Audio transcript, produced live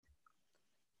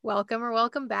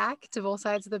Welcome back to Both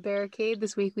Sides of the Barricade.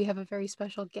 This week we have a very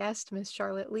special guest, Miss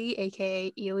Charlotte Lee,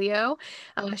 aka Elio.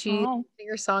 She's Hi. a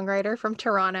singer-songwriter from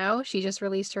Toronto. She just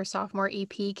released her sophomore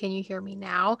EP, Can You Hear Me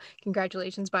Now?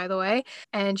 Congratulations, by the way.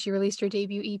 And she released her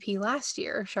debut EP last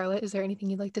year. Charlotte, is there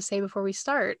anything you'd like to say before we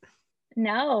start?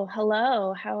 No,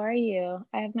 hello. How are you?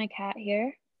 I have my cat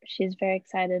here. She's very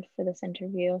excited for this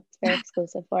interview. It's very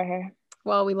exclusive for her.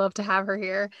 Well, we love to have her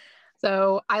here.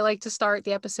 So I like to start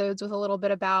the episodes with a little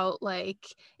bit about like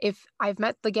if I've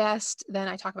met the guest, then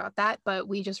I talk about that. But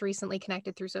we just recently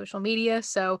connected through social media.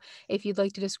 So if you'd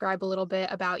like to describe a little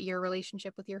bit about your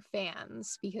relationship with your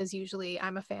fans, because usually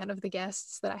I'm a fan of the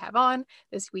guests that I have on.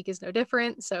 This week is no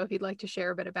different. So if you'd like to share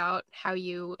a bit about how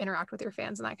you interact with your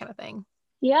fans and that kind of thing.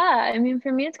 Yeah, I mean,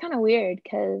 for me, it's kind of weird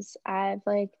because I've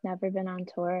like never been on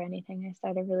tour or anything. I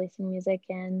started releasing music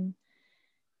in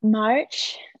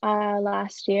March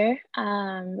last year,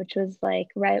 which was like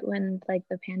right when like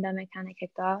the pandemic kind of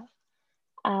kicked off.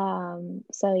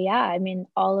 So yeah, I mean,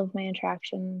 all of my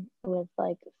interaction with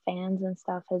like fans and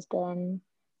stuff has been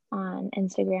on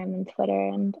Instagram and Twitter,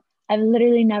 and I've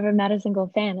literally never met a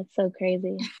single fan. It's so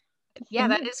crazy. Yeah,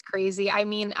 that is crazy. I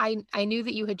mean, I knew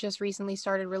that you had just recently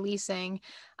started releasing,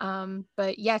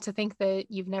 but yeah, to think that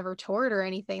you've never toured or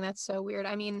anything, that's so weird.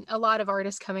 I mean, a lot of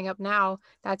artists coming up now,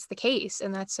 that's the case,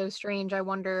 and that's so strange. I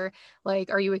wonder, like,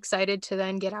 are you excited to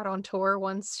then get out on tour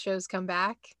once shows come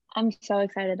back? I'm so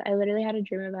excited. I literally had a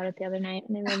dream about it the other night,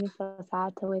 and it made me so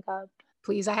sad to wake up.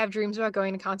 Please, I have dreams about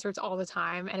going to concerts all the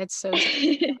time, and it's so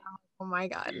sad. Oh my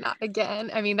God, not again.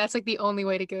 I mean, that's like the only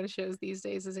way to go to shows these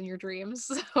days is in your dreams.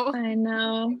 So I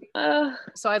know. Ugh.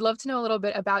 So I'd love to know a little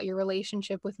bit about your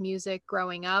relationship with music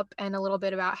growing up and a little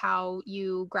bit about how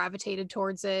you gravitated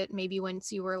towards it, maybe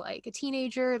once you were like a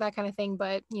teenager, that kind of thing.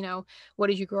 But, what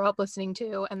did you grow up listening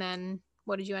to? And then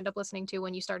what did you end up listening to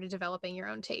when you started developing your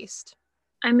own taste?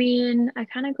 I mean, I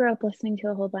kind of grew up listening to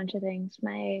a whole bunch of things.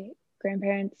 My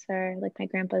grandparents are like my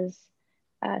grandpa's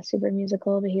super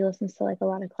musical, but he listens to like a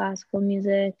lot of classical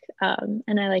music. And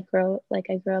I grew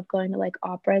up going to like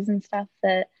operas and stuff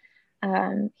that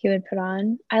he would put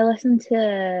on. I listened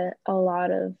to a lot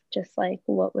of just like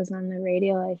what was on the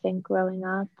radio, I think, growing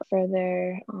up.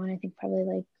 Further on, I think probably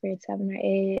like grade 7 or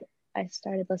 8, I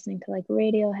started listening to like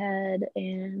Radiohead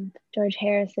and George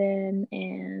Harrison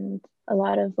and a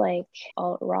lot of like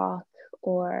alt rock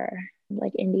or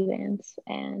like indie bands.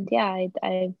 And yeah,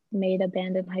 I made a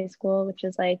band in high school, which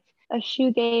is like a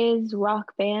shoegaze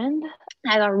rock band.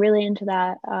 I got really into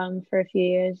that for a few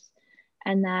years.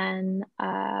 And then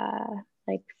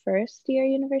like first year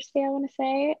university, I want to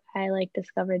say, I like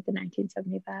discovered the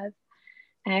 1975.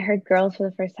 And I heard Girls for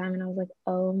the first time and I was like,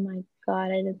 oh my God,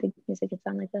 I didn't think music could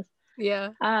sound like this.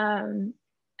 Yeah. And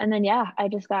then yeah, I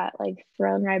just got like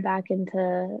thrown right back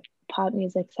into pop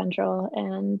music central,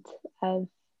 and I've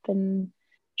been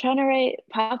trying to write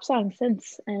pop songs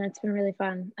since, and it's been really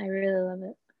fun. I really love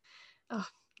it. Oh,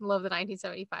 love the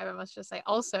 1975, I must just say.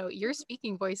 Also, your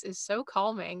speaking voice is so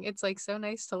calming. It's like so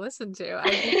nice to listen to. I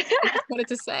just wanted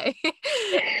to say.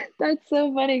 That's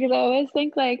so funny because I always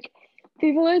think like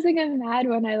people always think I'm mad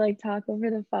when I like talk over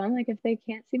the phone. Like if they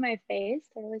can't see my face,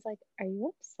 they're always like, "Are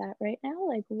you upset right now?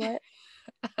 Like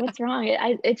what's wrong?"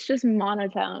 It's just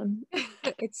monotone.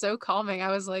 It's so calming.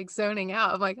 I was like zoning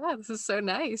out. I'm like, oh, this is so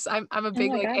nice. I'm a Oh big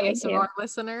my like God, thank ASMR you.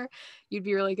 listener. You'd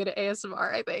be really good at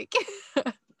ASMR, I think.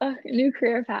 Oh, new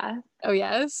career path. Oh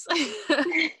yes.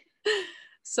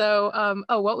 So,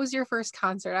 what was your first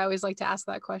concert? I always like to ask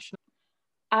that question.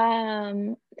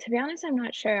 To be honest, I'm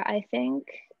not sure. I think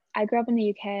I grew up in the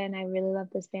UK and I really love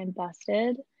this band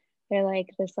Busted. They're like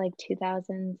this like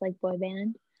 2000s like boy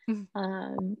band.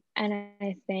 And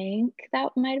I think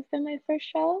that might have been my first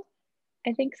show.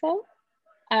 I think so.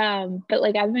 But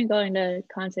like I've been going to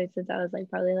concerts since I was like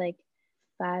probably like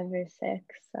 5 or 6.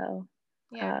 So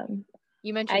Yeah. um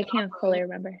You I mentioned can't opera. fully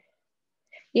remember.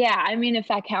 Yeah, I mean if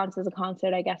that counts as a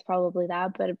concert, I guess probably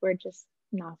that, but we're just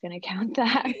not gonna count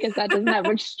that because that doesn't have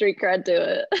much street cred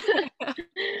to it.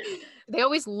 They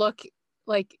always look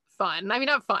like fun. I mean,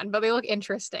 not fun, but they look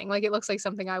interesting. Like it looks like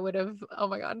something I would have. Oh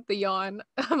my God, the yawn.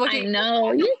 I'm I looking know,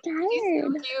 at you're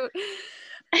He's tired.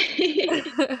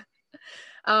 so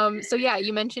cute. So yeah,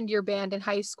 you mentioned your band in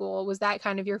high school. Was that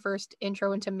kind of your first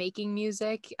intro into making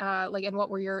music? And what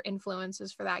were your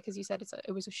influences for that? Because you said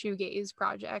it was a shoegaze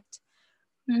project.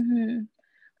 hmm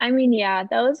I mean, yeah,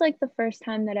 that was like the first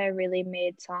time that I really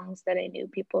made songs that I knew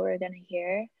people were gonna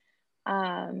hear.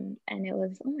 And it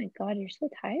was, oh my God, you're so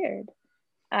tired.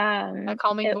 A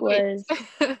calming It voice.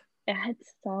 was, it had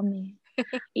saw me.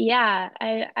 Yeah,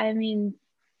 I mean,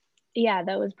 yeah,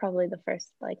 that was probably the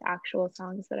first like actual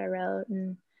songs that I wrote,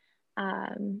 and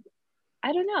um,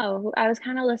 I don't know. I was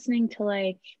kind of listening to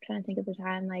like, trying to think of the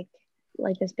time, like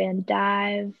this band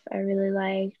Dive. I really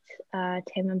liked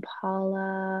Tame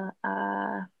Impala,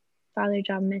 Father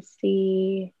John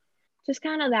Misty, just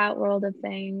kind of that world of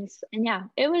things. And yeah,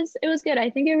 it was good. I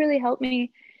think it really helped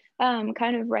me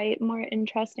kind of write more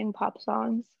interesting pop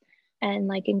songs and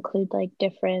like include like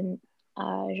different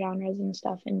genres and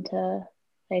stuff into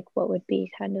like what would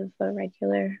be kind of a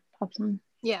regular pop song.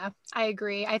 Yeah, I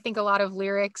agree. I think a lot of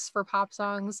lyrics for pop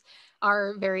songs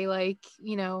are very like,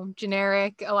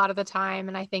 generic a lot of the time.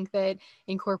 And I think that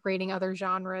incorporating other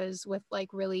genres with like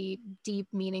really deep,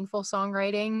 meaningful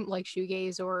songwriting, like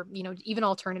shoegaze or, even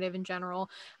alternative in general,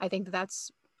 I think that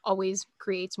that's always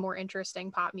creates more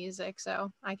interesting pop music.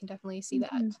 So I can definitely see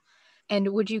that. Mm-hmm. And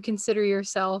would you consider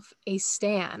yourself a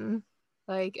stan?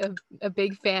 Like a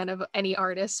big fan of any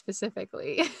artist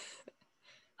specifically?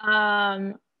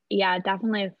 Um, yeah,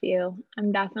 definitely a few.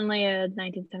 I'm definitely a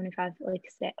 1975 like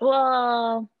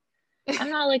well, I'm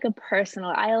not like a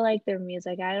personal. I like their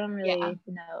music. I don't Yeah. really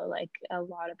know like a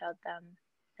lot about them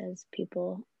as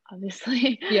people,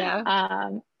 obviously. Yeah.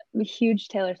 I'm a huge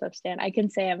Taylor Swift stan. I can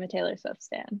say I'm a Taylor Swift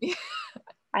stan.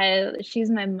 She's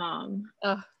my mom.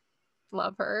 Oh,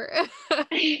 love her.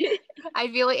 I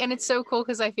feel like, and it's so cool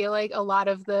because I feel like a lot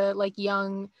of the like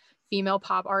young female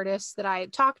pop artists that I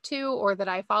talk to or that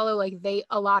I follow, like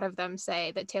a lot of them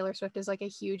say that Taylor Swift is like a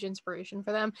huge inspiration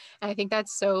for them. And I think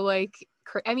that's so like,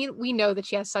 I mean, we know that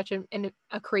she has such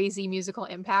a crazy musical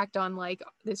impact on like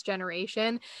this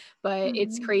generation, but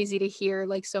it's Mhm. crazy to hear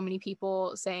like so many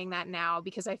people saying that now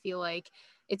because I feel like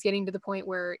it's getting to the point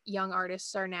where young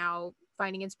artists are now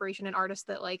finding inspiration in artists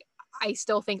that like I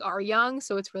still think are young.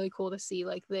 So it's really cool to see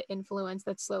like the influence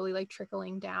that's slowly like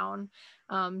trickling down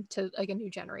to like a new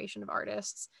generation of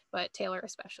artists. But Taylor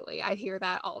especially, I hear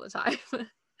that all the time.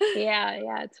 Yeah,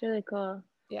 it's really cool.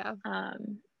 Yeah.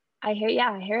 Um, I hear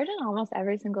it in almost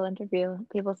every single interview.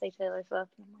 People say Taylor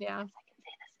Swift, and I'm like, Yeah. yes, I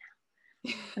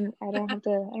can say this now. And I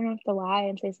don't have to lie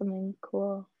and say something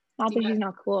cool. Not Do that you she's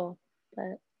not cool,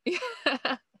 but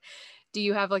have, do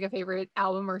you have like a favorite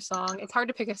album or song? It's hard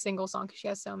to pick a single song because she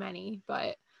has so many,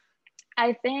 but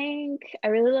I think I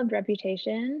really loved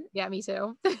Reputation. yeah, me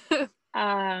too.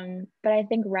 But I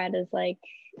think Red is like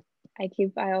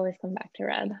I always come back to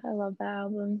Red. I love that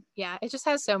album. Yeah, it just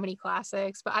has so many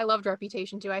classics, but I loved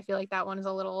Reputation too. I feel like that one is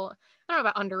a little, I don't know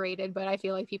about underrated, but I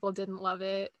feel like people didn't love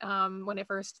it when it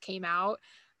first came out.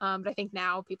 But I think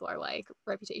now people are like,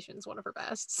 Reputation is one of her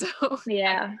best. So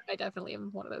Yeah. I definitely am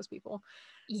one of those people.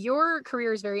 Your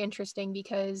career is very interesting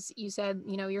because you said,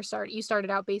 you started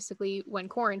out basically when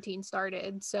quarantine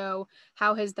started. So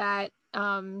how has that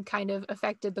kind of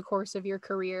affected the course of your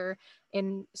career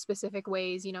in specific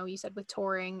ways? You said with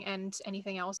touring and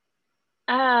anything else.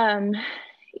 Um,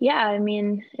 yeah, I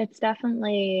mean, it's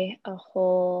definitely a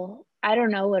whole, I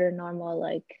don't know what a normal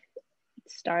like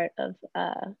start of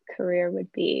a career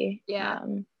would be. Yeah.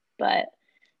 But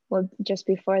just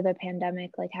before the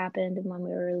pandemic like happened and when we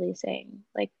were releasing,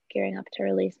 like gearing up to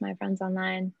release My Friends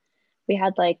Online, we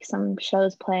had like some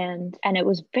shows planned and it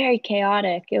was very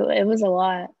chaotic. It was a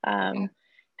lot. Yeah.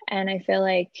 And I feel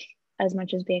like as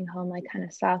much as being home like kind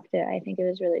of sucked it, I think it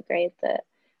was really great that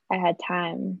I had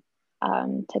time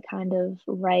to kind of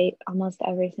write almost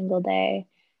every single day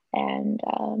and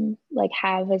like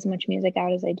have as much music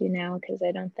out as I do now because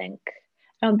I don't think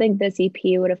this EP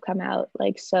would have come out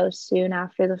like so soon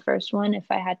after the first one if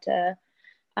I had to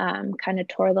kind of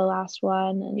tour the last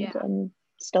one Yeah. and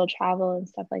still travel and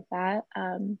stuff like that.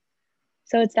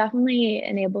 So it's definitely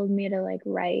enabled me to like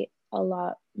write a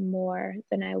lot more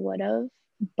than I would have,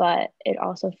 but it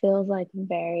also feels like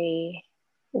very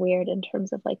weird in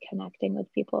terms of like connecting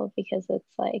with people because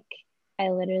it's like I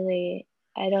literally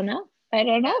I don't know. I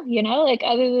don't Yeah. know, like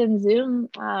other than Zoom,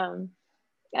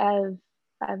 I've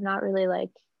I've not really like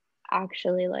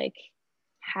actually like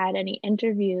had any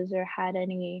interviews or had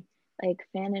any like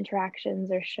fan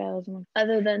interactions or shows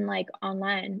other than like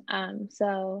online.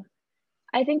 So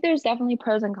I think there's definitely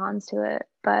pros and cons to it,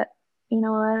 but you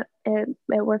know what?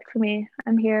 It worked for me.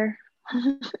 I'm here.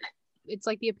 It's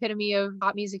like the epitome of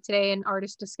pop music today and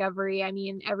artist discovery. I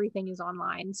mean, everything is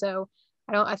online. So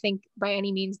I think by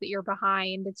any means that you're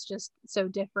behind. It's just so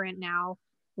different now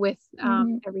with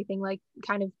Mm-hmm. everything like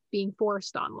kind of being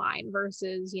forced online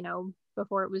versus,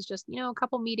 before it was just, a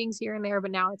couple meetings here and there,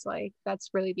 but now it's like that's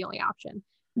really the only option.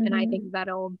 And I Mm-hmm. think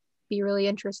that'll be really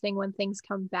interesting when things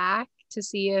come back to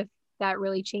see if that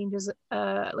really changes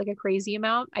like a crazy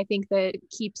amount. I think that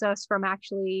keeps us from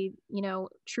actually,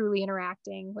 truly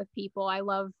interacting with people. I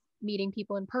love meeting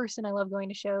people in person. I love going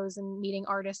to shows and meeting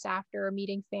artists after,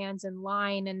 meeting fans in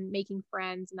line and making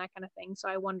friends and that kind of thing. So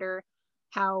I wonder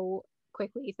how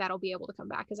quickly if that'll be able to come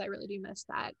back, because I really do miss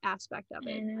that aspect of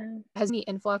I it. know. Has the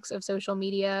influx of social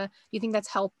media, do you think that's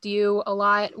helped you a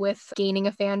lot with gaining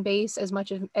a fan base as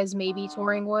much as maybe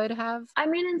touring would have? I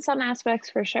mean, in some aspects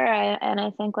for sure. And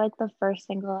I think like the first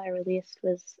single I released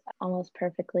was almost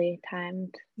perfectly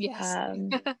timed. Yes.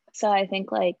 So I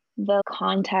think like the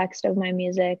context of my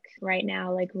music right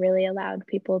now, like really allowed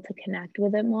people to connect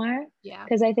with it more. Yeah.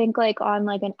 Because I think like on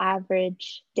like an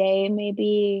average day,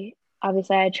 maybe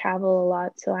obviously I travel a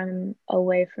lot. So I'm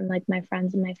away from like my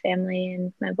friends and my family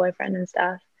and my boyfriend and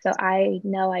stuff. So I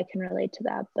know I can relate to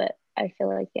that. But I feel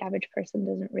like the average person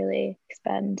doesn't really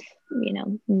spend,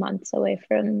 months away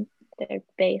from their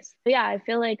base. But yeah, I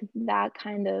feel like that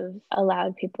kind of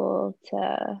allowed people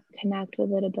to connect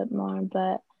with it a bit more.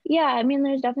 But yeah, I mean,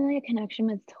 there's definitely a connection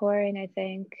with touring, I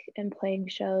think, and playing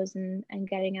shows and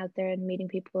getting out there and meeting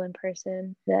people in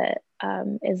person that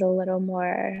is it's a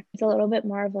little bit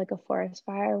more of like a forest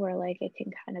fire where like it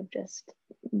can kind of just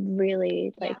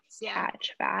really like Yes. Yeah.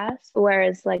 catch fast.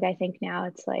 Whereas like I think now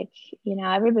it's like,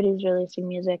 everybody's releasing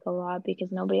music a lot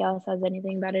because nobody else has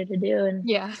anything better to do. And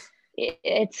Yeah.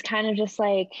 it's kind of just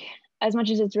like, as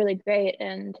much as it's really great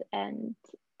and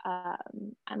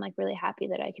I'm like really happy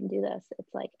that I can do this.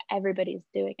 It's like everybody's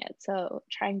doing it. So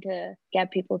trying to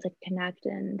get people to connect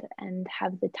and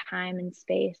have the time and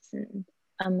space and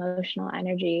emotional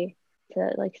energy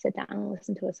to like sit down and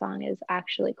listen to a song is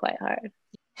actually quite hard.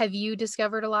 Have you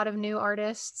discovered a lot of new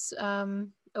artists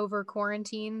over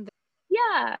quarantine?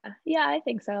 Yeah, I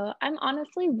think so. I'm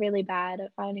honestly really bad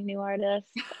at finding new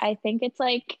artists.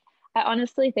 I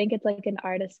honestly think it's like an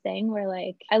artist thing where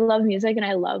like I love music and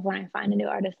I love when I find a new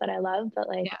artist that I love, but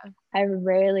like Yeah. I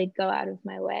rarely go out of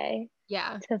my way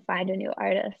Yeah. to find a new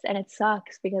artist. And it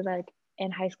sucks because like in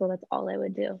high school that's all I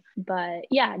would do. But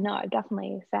yeah, no, I've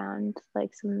definitely found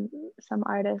like some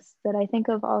artists that I think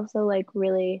have also like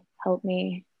really helped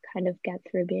me kind of get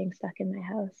through being stuck in my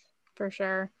house. For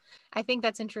sure. I think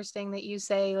that's interesting that you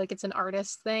say like it's an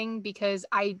artist thing, because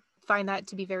I find that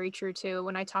to be very true too.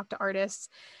 When I talk to artists,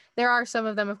 there are some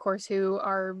of them, of course, who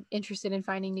are interested in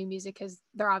finding new music because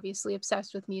they're obviously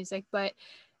obsessed with music. But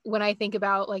when I think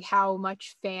about like how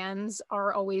much fans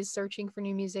are always searching for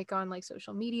new music on like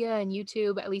social media and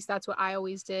YouTube, at least that's what I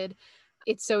always did.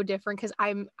 It's so different because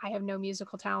I have no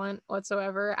musical talent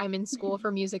whatsoever. I'm in school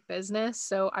for music business,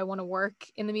 so I want to work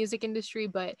in the music industry,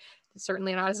 but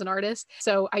certainly not as an artist.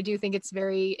 So I do think it's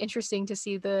very interesting to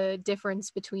see the difference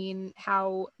between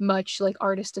how much like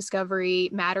artist discovery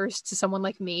matters to someone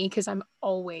like me, because I'm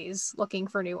always looking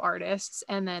for new artists,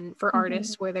 and then for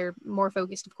artists where they're more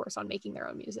focused, of course, on making their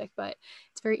own music. But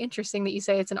it's very interesting that you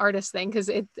say it's an artist thing,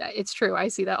 because it's true. I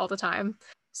see that all the time.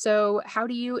 So how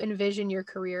do you envision your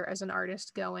career as an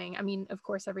artist going? I mean, of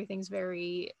course, everything's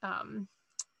very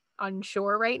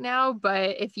unsure right now,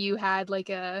 but if you had like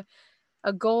a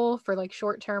goal for like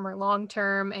short term or long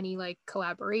term, any like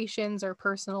collaborations or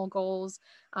personal goals,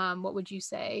 what would you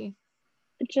say?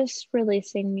 Just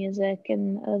releasing music,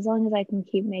 and as long as I can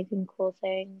keep making cool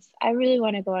things. I really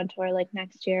want to go on tour like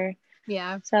next year.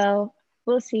 Yeah. So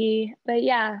we'll see. But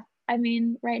yeah, I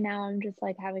mean, right now I'm just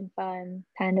like having fun,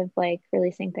 kind of like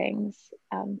releasing things.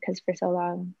 Because for so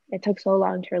long, it took so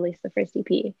long to release the first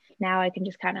EP. Now I can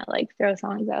just kind of like throw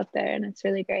songs out there and it's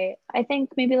really great. I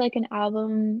think maybe like an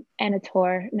album and a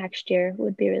tour next year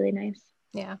would be really nice.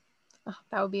 Yeah. Oh,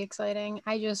 that would be exciting.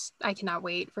 I cannot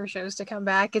wait for shows to come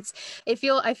back. I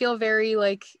feel very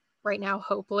like right now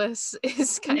hopeless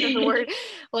is kind of the word.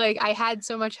 Like I had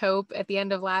so much hope at the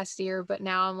end of last year, but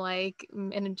now I'm like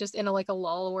just in a like a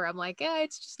lull where I'm like, yeah,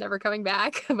 it's just never coming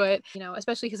back. But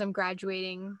especially because I'm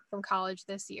graduating from college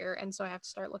this year, and so I have to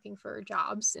start looking for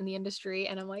jobs in the industry,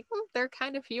 and I'm like, they're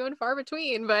kind of few and far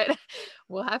between, but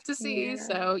we'll have to see. Yeah.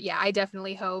 So yeah, I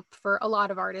definitely hope for a lot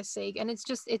of artists' sake, and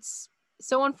it's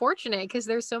so unfortunate because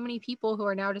there's so many people who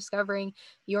are now discovering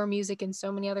your music and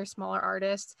so many other smaller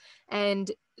artists,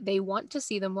 and they want to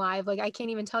see them live. Like I can't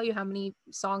even tell you how many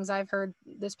songs I've heard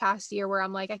this past year where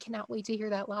I'm like, I cannot wait to hear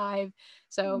that live.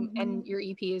 So Mhm. and your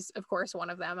EP is of course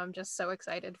one of them. I'm just so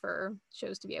excited for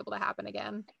shows to be able to happen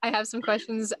again. I have some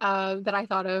questions that I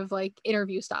thought of, like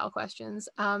interview style questions.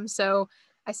 So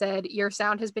I said, your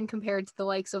sound has been compared to the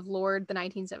likes of Lorde, the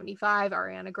 1975,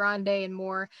 Ariana Grande, and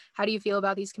more. How do you feel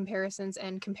about these comparisons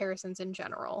and comparisons in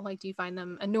general? Like, do you find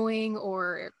them annoying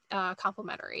or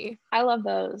complimentary? I love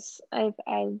those. I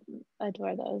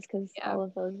adore those because Yeah. all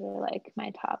of those are like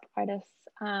my top artists.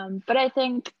 But I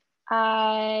think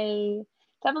I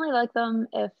definitely like them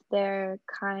if they're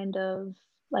kind of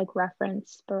like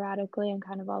referenced sporadically and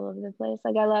kind of all over the place.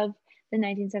 Like I love the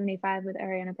 1975 with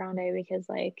Ariana Grande because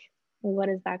like what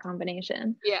is that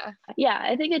combination? Yeah. Yeah,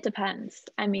 I think it depends.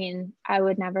 I mean, I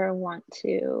would never want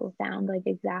to sound like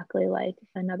exactly like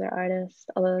another artist,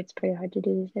 although it's pretty hard to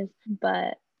do these days.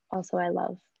 But also, I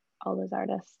love all those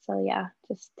artists. So yeah,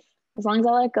 just as long as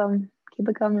I like them, keep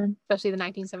it coming. Especially the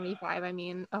 1975. I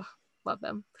mean, oh, love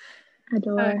them.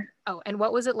 Adore. And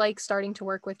what was it like starting to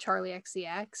work with Charlie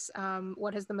XCX?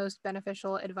 What has the most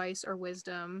beneficial advice or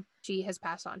wisdom she has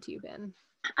passed on to you been?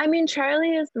 I mean,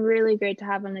 Charlie is really great to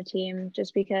have on the team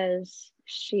just because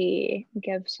she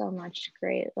gives so much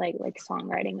great like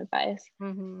songwriting advice.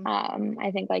 Mm-hmm.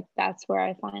 I think like that's where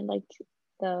I find like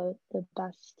the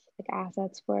best like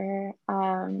assets for her.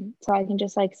 So I can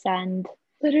just like send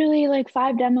literally like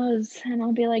 5 demos and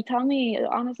I'll be like, tell me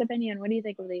honest opinion, what do you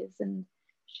think of these? And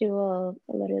she will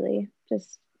literally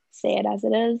just say it as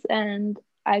it is and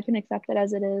I can accept it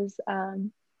as it is.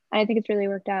 I think it's really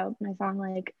worked out. My song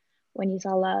like When You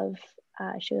Saw Love,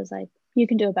 she was like, you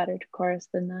can do a better chorus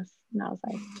than this. And I was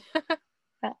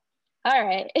like, all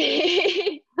right.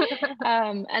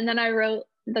 And then I wrote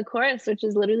the chorus, which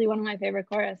is literally one of my favorite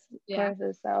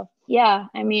choruses. So yeah,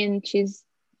 I mean, she's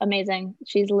amazing.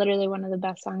 She's literally one of the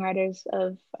best songwriters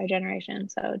of our generation.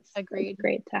 So it's Agreed.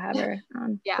 great to have her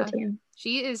on the team.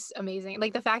 She is amazing.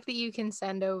 Like the fact that you can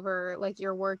send over like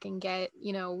your work and get,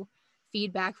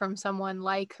 feedback from someone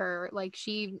like her, like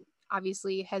she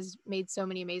obviously has made so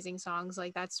many amazing songs.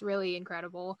 Like that's really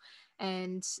incredible.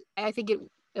 And I think it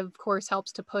of course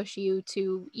helps to push you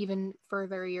to even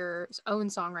further your own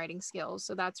songwriting skills.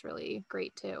 So that's really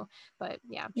great too. But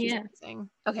yeah, she's amazing.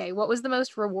 Okay, what was the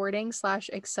most rewarding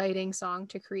 / exciting song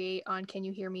to create on Can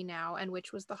You Hear Me Now, and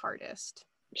which was the hardest?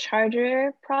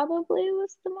 Charger probably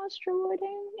was the most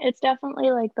rewarding. It's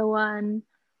definitely like the one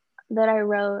that I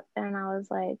wrote and I was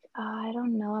like, oh, I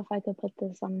don't know if I could put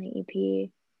this on the EP.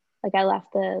 Like I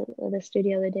left the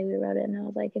studio the day we wrote it and I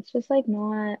was like, it's just like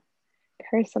not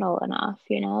personal enough,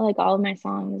 like all of my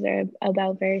songs are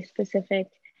about very specific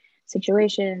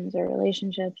situations or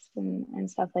relationships and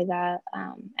stuff like that.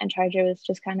 And Charger was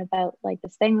just kind of about like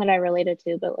this thing that I related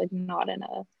to, but like not in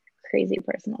a crazy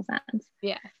personal sense.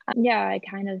 I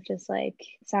kind of just like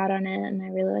sat on it and I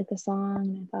really liked the song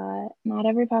and I thought not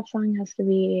every pop song has to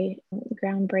be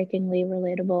groundbreakingly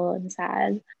relatable and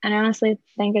sad, and I honestly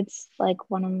think it's like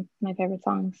one of my favorite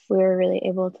songs. We were really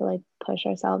able to like push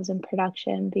ourselves in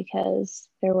production because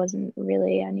there wasn't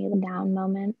really any down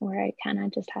moment where I kind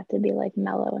of just had to be like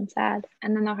mellow and sad.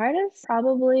 And then the hardest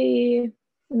probably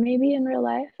maybe In Real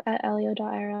Life at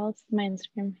elio.irl. It's my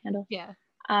Instagram handle.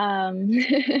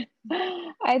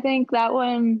 I think that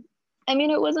one, I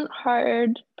mean, it wasn't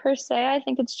hard per se. I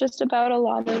think it's just about a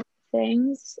lot of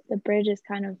things. The bridge is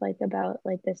kind of like about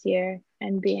like this year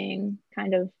and being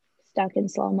kind of stuck in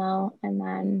slow-mo, and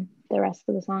then the rest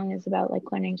of the song is about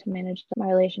like learning to manage my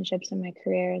relationships and my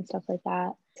career and stuff like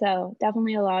that. So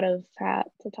definitely a lot of crap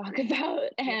to talk about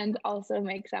and also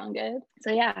make sound good.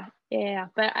 So yeah.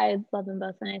 But I love them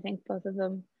both, and I think both of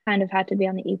them kind of had to be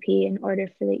on the EP in order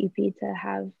for the EP to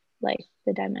have like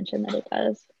the dimension that it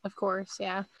does. Of course,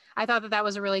 yeah. I thought that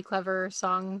was a really clever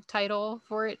song title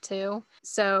for it too.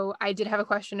 So I did have a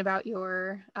question about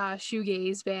your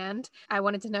shoegaze band. I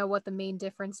wanted to know what the main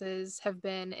differences have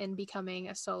been in becoming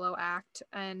a solo act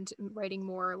and writing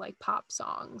more like pop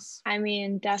songs. I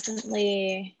mean,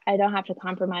 definitely I don't have to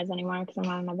compromise anymore because I'm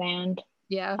not in a band.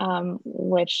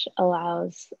 Which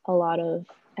allows a lot of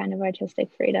kind of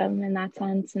artistic freedom in that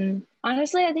sense. And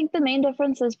honestly, I think the main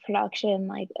difference is production.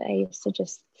 Like I used to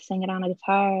just sing it on a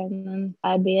guitar and then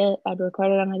that'd be it. I'd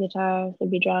record it on a guitar. There'd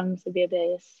be drums, there'd be a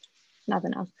bass,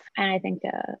 nothing else. And I think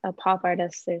a pop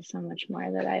artist, there's so much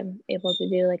more that I'm able to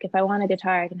do. Like if I want a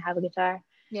guitar, I can have a guitar.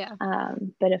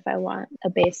 But if I want a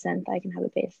bass synth, I can have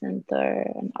a bass synth or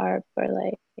an ARP or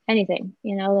like anything,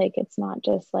 like it's not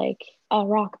just like a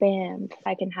rock band.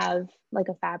 I can have like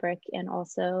a Fabric and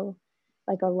also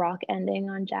like a rock ending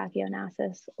on Jackie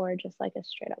Onassis or just like a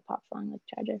straight up pop song like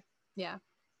Charger. Yeah.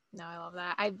 No, I love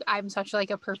that. I'm such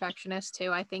like a perfectionist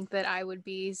too. I think that I would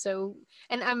be so,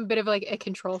 and I'm a bit of like a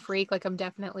control freak. Like I'm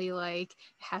definitely like, it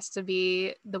has to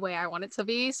be the way I want it to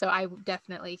be. So I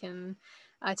definitely can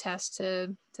attest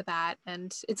to that.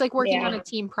 And it's like working on a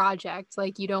team project.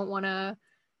 Like you don't want to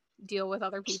deal with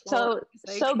other people.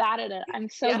 So bad at it. I'm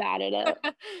so bad at it.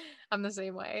 I'm the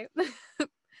same way.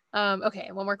 Okay,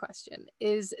 one more question.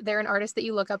 Is there an artist that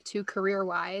you look up to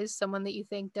career-wise, someone that you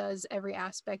think does every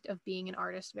aspect of being an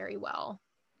artist very well?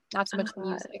 Not so much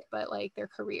music, but like their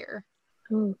career.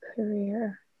 Oh,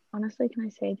 career. Honestly, can I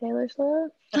say Taylor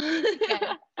Swift?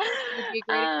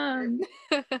 Yeah.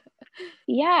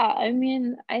 Yeah, I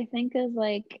mean, I think as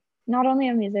like not only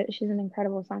a music, she's an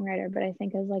incredible songwriter, but I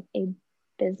think as like a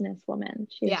businesswoman.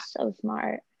 She's Yeah. so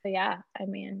smart. But yeah, I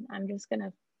mean, I'm just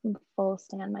gonna full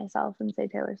stand myself and say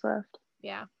Taylor Swift.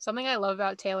 Yeah. Something I love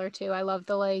about Taylor too. I love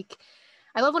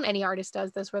when any artist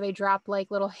does this where they drop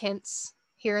like little hints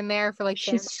here and there for like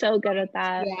fans. She's so good at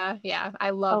that. Yeah. I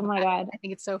love Oh my that. God. I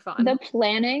think it's so fun. The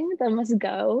planning that must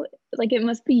go, like it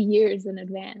must be years in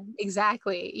advance.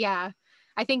 Exactly. Yeah.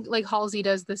 I think like Halsey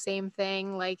does the same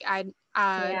thing. Like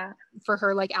Yeah. for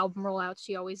her like album rollouts,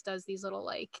 she always does these little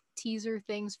like teaser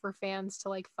things for fans to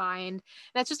like find. And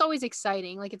that's just always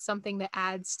exciting. Like it's something that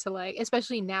adds to like,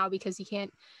 especially now because you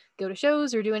can't go to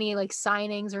shows or do any like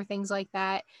signings or things like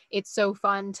that. It's so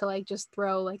fun to like just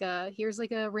throw like here's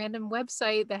like a random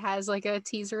website that has like a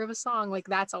teaser of a song. Like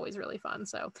that's always really fun.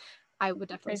 So I would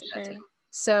definitely say that too.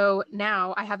 So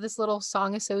now I have this little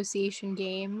song association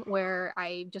game where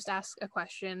I just ask a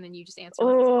question and you just answer.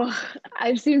 Oh,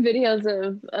 I've seen videos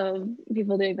of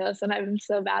people doing this and I'm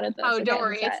so bad at this. Oh, Okay, don't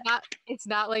worry. It's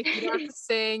not like you don't have to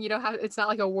sing. You don't have, it's not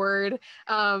like a word.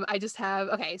 I just have,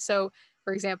 okay. So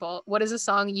for example, what is a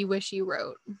song you wish you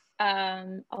wrote?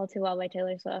 All Too Well by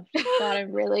Taylor Swift. God,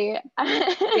 I'm really.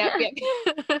 Yep.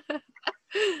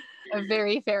 A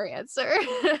very fair answer.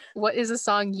 What is a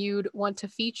song you'd want to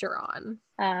feature on?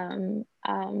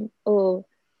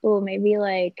 Maybe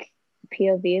like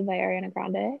POV by Ariana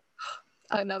Grande.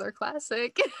 Another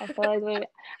classic. I feel like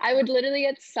I would literally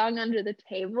get sung under the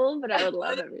table, but I would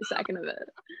love every second of it.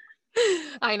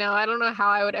 I know. I don't know how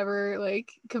I would ever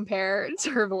like compare to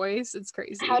her voice. It's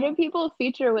crazy. How do people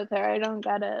feature with her? I don't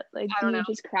get it. Like, do you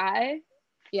just cry?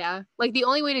 Yeah. Like the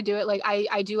only way to do it, like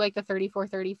I do like the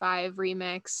 3435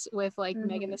 remix with like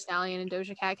Megan Thee Stallion and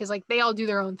Doja Cat because like they all do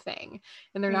their own thing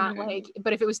and they're not like,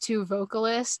 but if it was two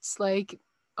vocalists, like,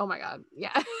 oh my God.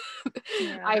 Yeah.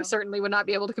 I certainly would not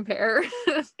be able to compare.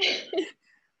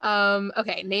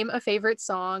 Okay. Name a favorite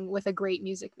song with a great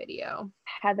music video.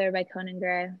 Heather by Conan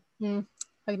Gray.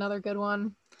 Another good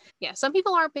one. Yeah. Some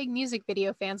people aren't big music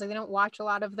video fans. Like they don't watch a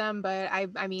lot of them, but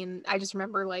I mean, I just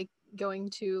remember like going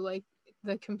to like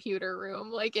the computer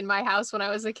room like in my house when I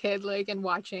was a kid, like, and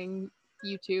watching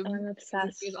YouTube. I'm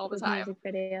obsessed all the with time. music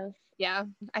videos. Yeah.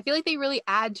 I feel like they really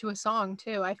add to a song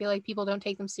too. I feel like people don't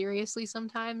take them seriously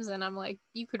sometimes and I'm like,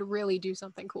 you could really do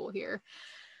something cool here.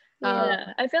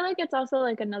 Yeah, I feel like it's also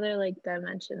like another like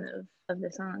dimension of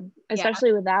the song,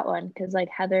 especially with that one, because like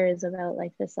Heather is about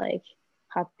like this like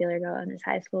popular girl in his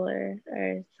high school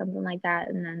or something like that,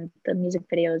 and then the music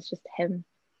video is just him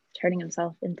turning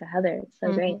himself into Heather. It's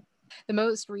so great. The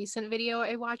most recent video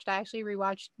I watched, I actually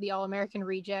rewatched the All American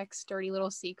Rejects Dirty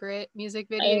Little Secret music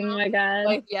video. Oh my God.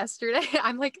 Like yesterday.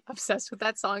 I'm like obsessed with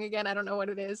that song again. I don't know what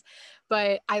it is,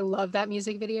 but I love that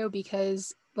music video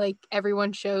because like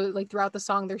everyone shows like throughout the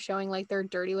song they're showing like their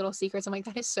dirty little secrets. I'm like,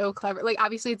 that is so clever. Like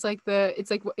obviously it's like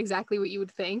exactly what you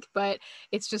would think, but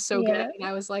it's just so good. And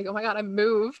I was like, oh my God, I'm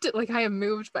moved. Like I am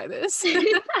moved by this.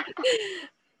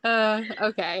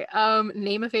 Okay.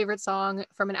 Name a favorite song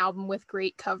from an album with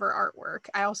great cover artwork.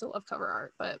 I also love cover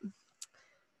art, but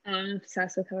I'm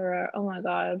obsessed with cover art. Oh my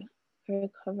God. Her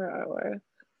cover artwork.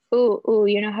 Ooh,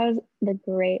 you know how the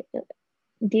great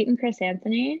Deaton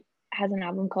Chrysanthony has an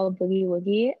album called Boogie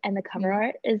Woogie, and the cover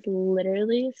art is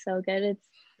literally so good. It's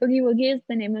Boogie Woogie is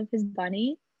the name of his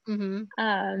bunny.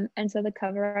 And so the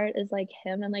cover art is like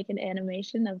him and like an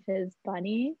animation of his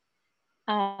bunny.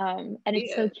 And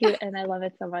it's so cute and I love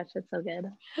it so much. It's so good.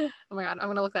 Oh my God, I'm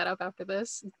gonna look that up after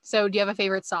this. So do you have a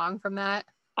favorite song from that?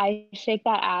 I Shake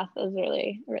That Ass is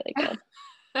really, really good.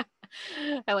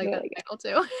 I like really that title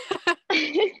too.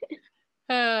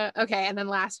 Okay, and then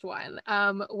last one.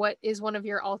 What is one of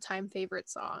your all-time favorite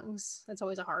songs? That's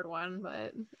always a hard one,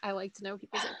 but I like to know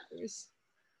people's answers.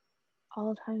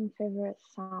 All-time favorite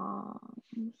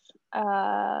songs.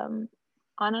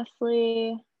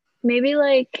 Honestly, maybe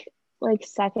like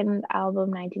second album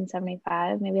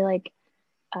 1975, maybe like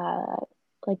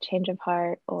Change of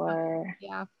Heart or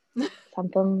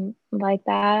something like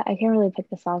that. I can't really pick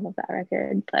the song of that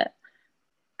record, but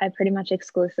I pretty much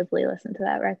exclusively listened to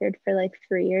that record for like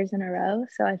 3 years in a row.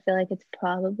 So I feel like it's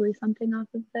probably something off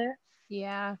of there.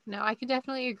 Yeah, no, I can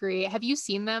definitely agree. Have you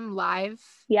seen them live?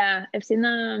 Yeah, I've seen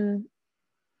them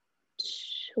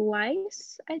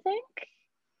twice, I think.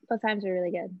 Both times are really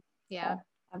good. Yeah. So,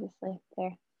 obviously,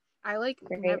 they're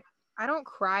great. I don't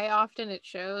cry often at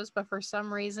shows, but for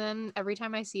some reason, every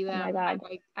time I see them,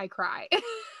 I cry.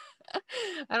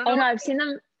 I don't know. Oh no, I've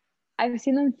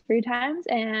seen them 3 times,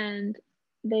 and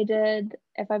they did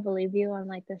If I Believe You on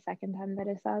like the second time that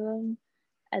I saw them,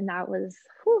 and that was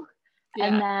whew. Yeah.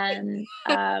 And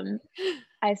then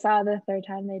I saw the third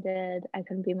time they did I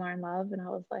Couldn't Be More in Love, and I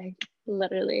was like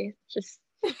literally just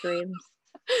screams.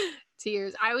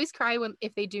 Tears. I always cry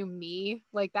if they do Me.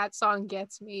 Like that song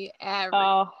gets me every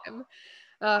Oh, time.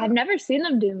 I've never seen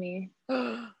them do Me.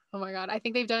 Oh my god, I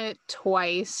think they've done it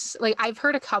twice. Like I've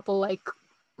heard a couple like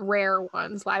rare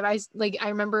ones live. I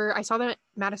remember I saw them at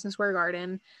Madison Square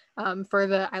Garden for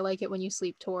the I Like It When You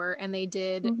Sleep tour, and they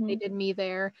did Me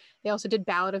there. They also did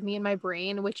Ballad of Me in My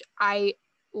Brain, which I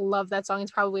love that song.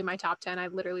 It's probably my top 10. I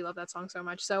literally love that song so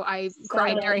much. So I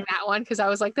cried during that one because I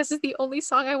was like, this is the only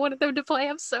song I wanted them to play.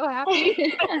 I'm so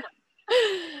happy.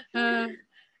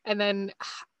 And then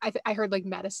I heard like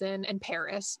Medicine and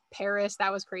Paris.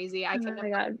 That was crazy. I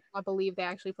cannot believe they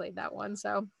actually played that one.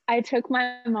 So I took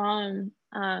my mom.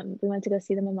 We went to go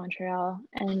see them in Montreal,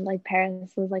 and like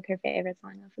Paris was like her favorite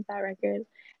song off of that record,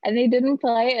 and they didn't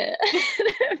play it.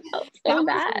 It felt so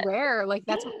bad. Was rare. Like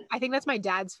I think that's my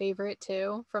dad's favorite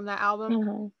too from that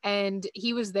album. And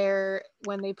he was there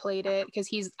when they played it because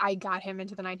I got him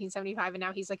into the 1975, and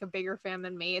now he's like a bigger fan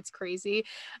than me. It's crazy.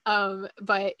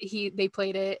 But they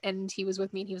played it, and he was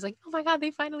with me, and he was like, oh my god,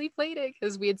 they finally played it,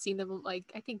 because we had seen them like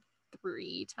I think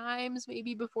 3 times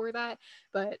maybe before that,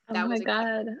 but that was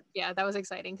exciting. Yeah, that was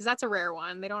exciting because that's a rare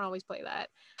one. They don't always play that.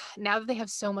 Now that they have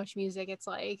so much music, it's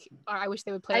like I wish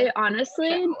they would play. I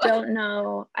honestly don't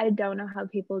know. I don't know how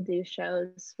people do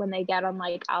shows when they get on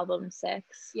like album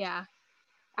 6. Yeah,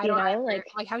 I don't know.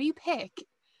 Like how do you pick?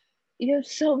 You have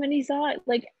so many songs.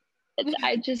 Like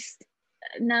I just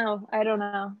no, I don't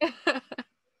know.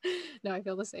 No, I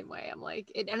feel the same way. I'm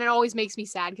like, and it always makes me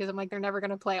sad because I'm like, they're never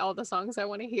gonna play all the songs I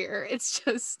want to hear. It's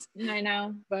just, I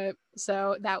know. But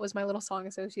so that was my little song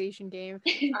association game.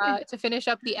 To finish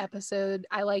up the episode,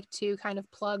 I like to kind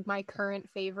of plug my current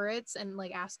favorites and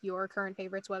like ask your current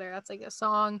favorites, whether that's like a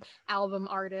song, album,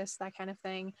 artist, that kind of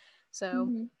thing. So if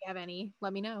you have any,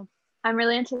 let me know. I'm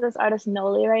really into this artist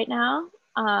Noli right now.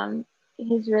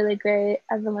 He's really great.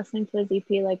 I've been listening to his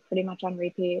EP like pretty much on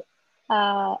repeat.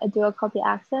 A duo called The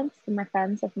Accents, and my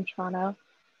friends are from Toronto,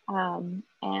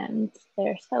 and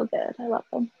they're so good. I love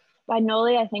them. By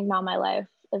Noli, I think Not My Life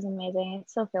is amazing.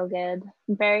 It's so feel good.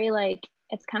 Very like,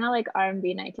 it's kind of like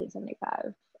R&B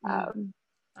 1975. I'll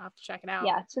have to check it out.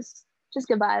 Yeah, it's just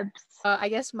good vibes. I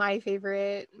guess my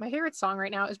favorite song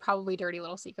right now is probably Dirty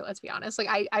Little Secret. Let's be honest.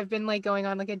 Like I've been like going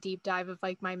on like a deep dive of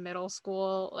like my middle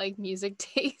school like music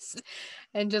taste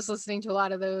and just listening to a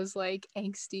lot of those like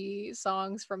angsty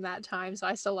songs from that time. So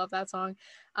I still love that song.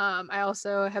 I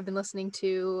also have been listening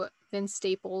to Vince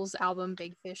Staples' album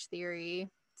Big Fish Theory.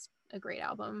 It's a great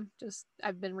album. Just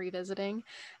I've been revisiting,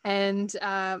 and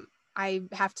I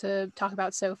have to talk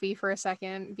about Sophie for a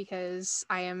second because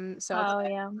I am so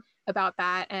upset about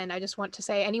that. And I just want to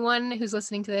say, anyone who's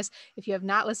listening to this, if you have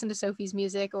not listened to Sophie's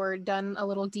music or done a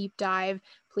little deep dive,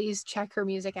 please check her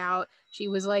music out. She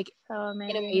was like an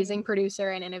amazing producer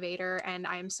and innovator, and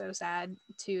I am so sad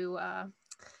to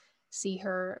see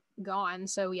her gone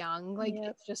so young. Like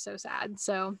it's just so sad.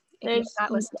 So if you have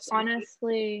not listened to Sophie,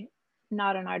 honestly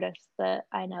not an artist that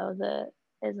I know that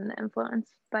isn't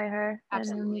influenced by her and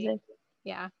her music.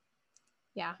 Yeah,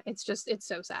 it's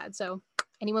so sad. So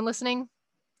anyone listening,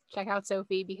 check out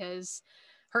Sophie because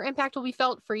her impact will be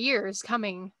felt for years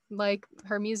coming. Like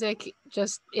her music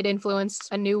it influenced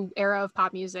a new era of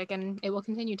pop music, and it will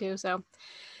continue to. So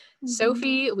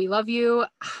Sophie, we love you.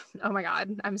 Oh my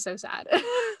god, I'm so sad.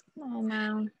 Oh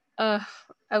no.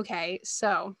 Okay,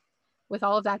 so with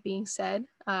all of that being said,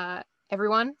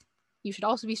 everyone, you should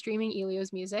also be streaming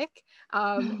Elio's music.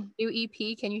 New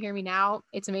EP, Can You Hear Me Now?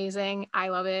 It's amazing. I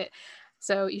love it.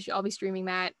 So you should all be streaming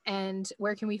that. And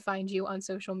where can we find you on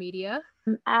social media?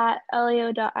 At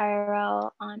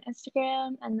elio.irl on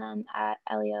Instagram, and then at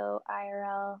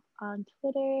elioirl on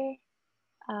Twitter.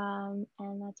 And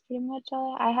that's pretty much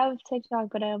all. I have TikTok,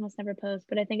 but I almost never post,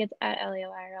 but I think it's at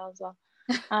elioirl as well.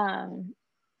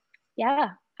 Yeah,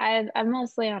 I'm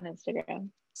mostly on Instagram.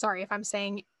 Sorry if I'm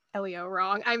saying Elio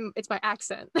wrong. It's my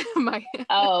accent.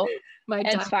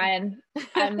 It's fine.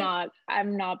 I'm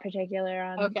not particular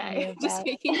on. Okay, just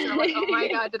making sure. Like, oh my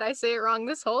god, did I say it wrong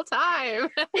this whole time?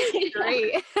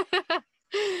 Great.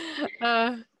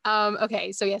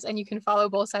 Okay, so yes, and you can follow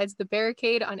Both Sides of the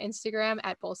Barricade on Instagram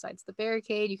at Both Sides of the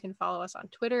Barricade. You can follow us on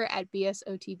Twitter at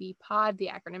BSOTB Pod, the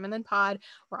acronym and then pod.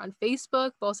 We're on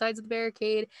Facebook, Both Sides of the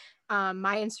Barricade.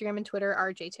 My Instagram and Twitter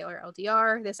are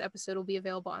JTaylorLDR. This episode will be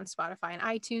available on Spotify and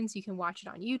iTunes. You can watch it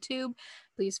on YouTube.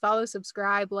 Please follow,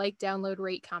 subscribe, like, download,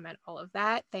 rate, comment, all of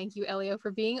that. Thank you, Elio,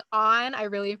 for being on. I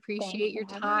really appreciate your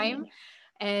time.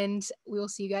 And we will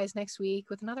see you guys next week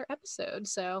with another episode.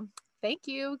 So thank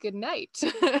you. Good night.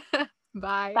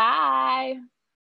 Bye. Bye.